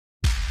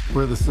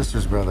We're the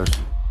Sisters Brothers.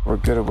 We're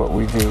good at what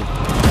we do.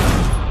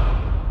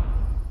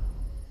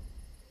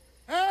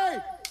 Hey!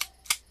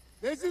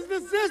 This is the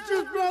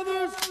Sisters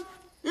Brothers!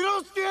 You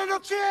don't stand a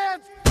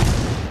chance!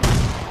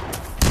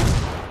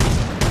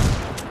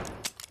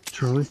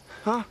 Charlie?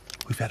 Huh?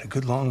 We've had a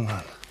good long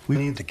run. We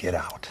need to get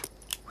out.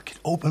 We could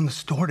open the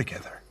store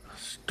together.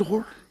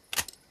 Store?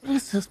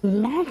 This is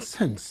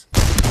nonsense.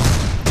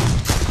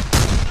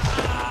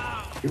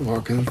 You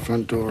walk in the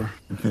front door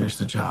and finish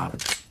the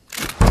job.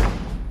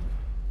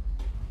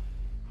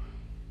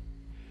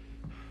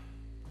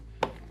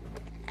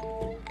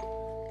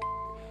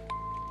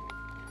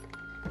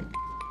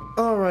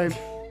 All right.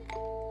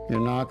 You're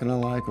not gonna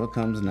like what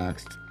comes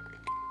next.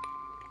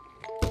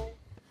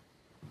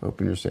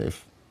 Hoping you're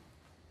safe.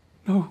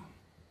 No,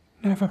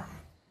 never.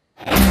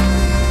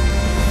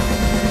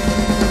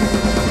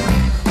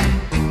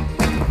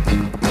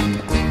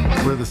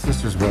 We're the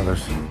Sisters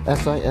Brothers.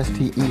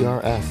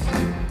 Sisters.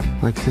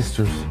 Like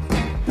sisters.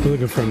 We're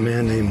looking for a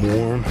man named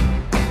Worm.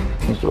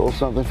 He stole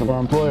something from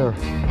our employer.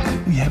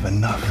 We have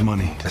enough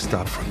money to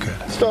stop for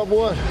good. Stop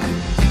what?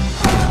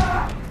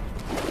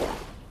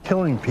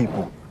 Killing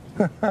people.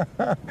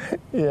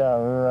 Yeah,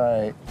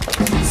 right.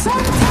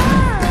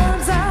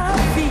 Sometimes I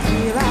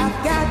feel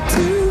I've got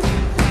to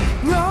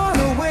run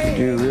away.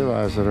 Do you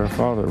realize that our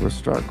father was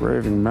struck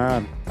raving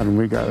mad and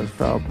we got his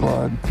foul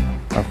blood?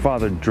 Our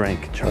father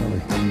drank,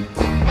 Charlie.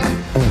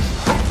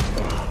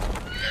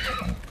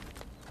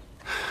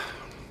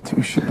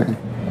 Touche.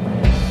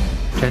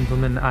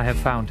 Gentlemen, I have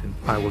found him.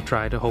 I will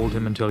try to hold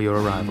him until your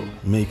arrival.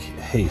 Make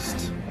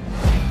haste.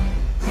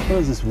 What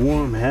does this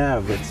Worm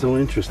have that's so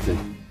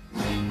interesting?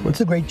 What's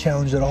the great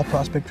challenge that all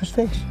prospectors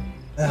face?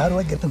 How do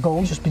I get the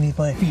gold just beneath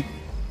my feet?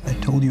 I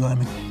told you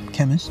I'm a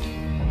chemist.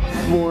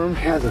 Worm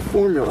has a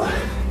formula.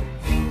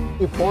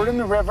 You pour it in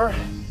the river,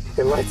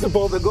 it lights up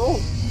all the gold.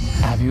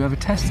 Have you ever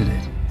tested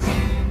it?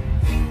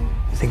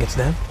 You think it's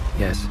them?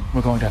 Yes.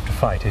 We're going to have to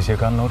fight. Is your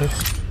gun loaded?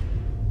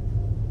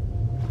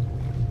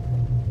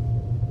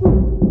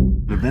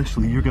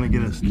 Eventually, you're gonna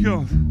get us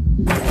killed.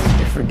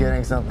 You're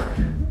forgetting something.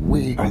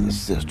 We are the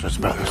Sisters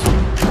Brothers.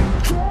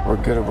 We're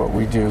good at what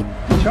we do.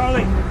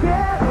 Charlie!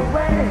 Get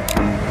away.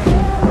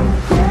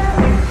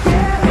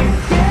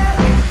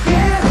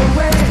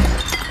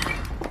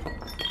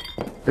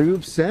 Are you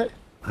upset?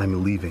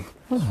 I'm leaving.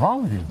 What's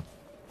wrong with you?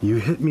 You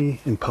hit me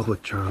in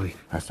public, Charlie.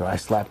 So I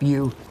slap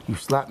you, you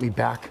slap me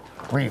back.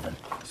 We're even.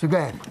 So go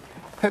ahead.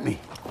 Hit me.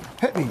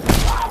 Hit me.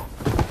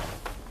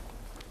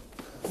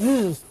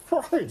 Jesus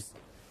Christ.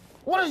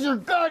 What is your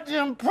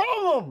goddamn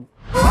problem?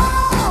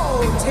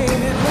 Oh,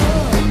 tainted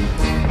love.